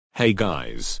Hey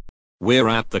guys. We're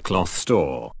at the cloth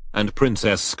store, and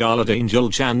Princess Scarlet Angel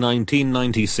Chan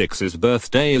 1996's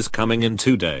birthday is coming in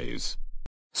 2 days.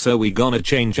 So we gonna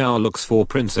change our looks for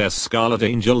Princess Scarlet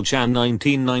Angel Chan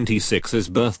 1996's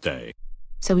birthday.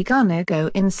 So we gonna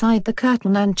go inside the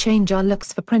curtain and change our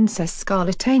looks for Princess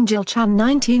Scarlet Angel Chan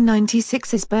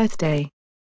 1996's birthday.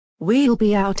 We'll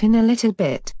be out in a little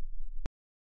bit.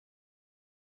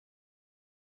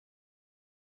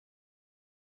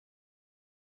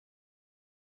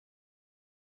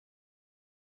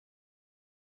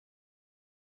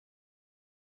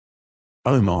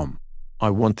 Oh mom.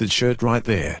 I want that shirt right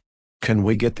there. Can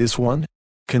we get this one?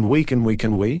 Can we?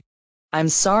 I'm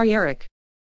sorry, Eric.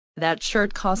 That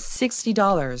shirt costs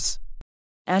 $60.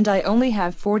 And I only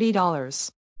have $40.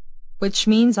 Which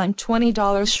means I'm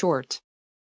 $20 short.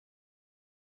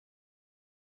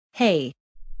 Hey.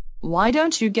 Why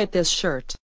don't you get this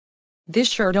shirt? This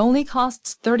shirt only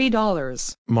costs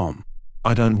 $30. Mom.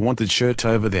 I don't want that shirt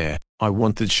over there, I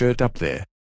want that shirt up there.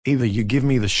 Either you give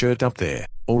me the shirt up there,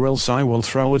 or else I will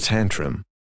throw a tantrum.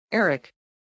 Eric.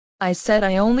 I said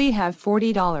I only have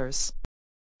 $40.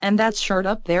 And that shirt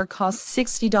up there costs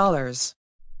 $60.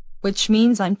 Which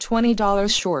means I'm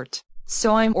 $20 short,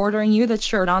 so I'm ordering you the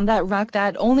shirt on that rack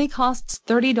that only costs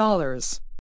 $30.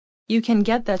 You can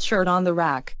get that shirt on the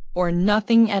rack, or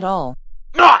nothing at all.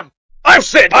 Mom! I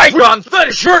said I want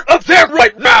that shirt up there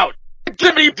right now!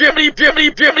 Gimme! Give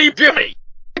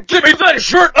me that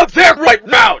shirt up there right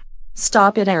now!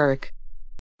 Stop it, Eric.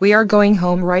 We are going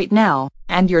home right now,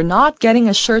 and you're not getting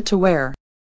a shirt to wear.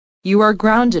 You are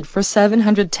grounded for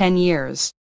 710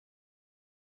 years.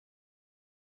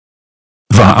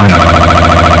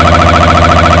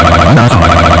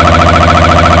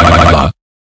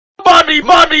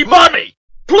 Mommy!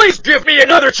 Please give me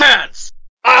another chance!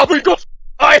 I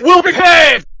will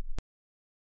behave!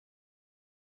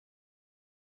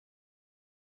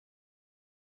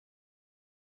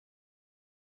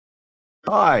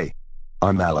 Hi,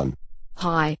 I'm Alan.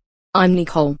 Hi, I'm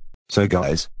Nicole. So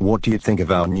guys, what do you think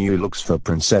of our new looks for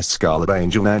Princess Scarlet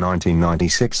Angel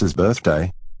 1996's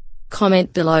birthday?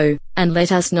 Comment below, and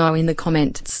let us know in the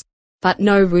comments. But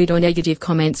no rude or negative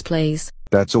comments please.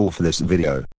 That's all for this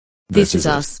video. This is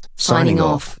us, signing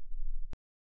off.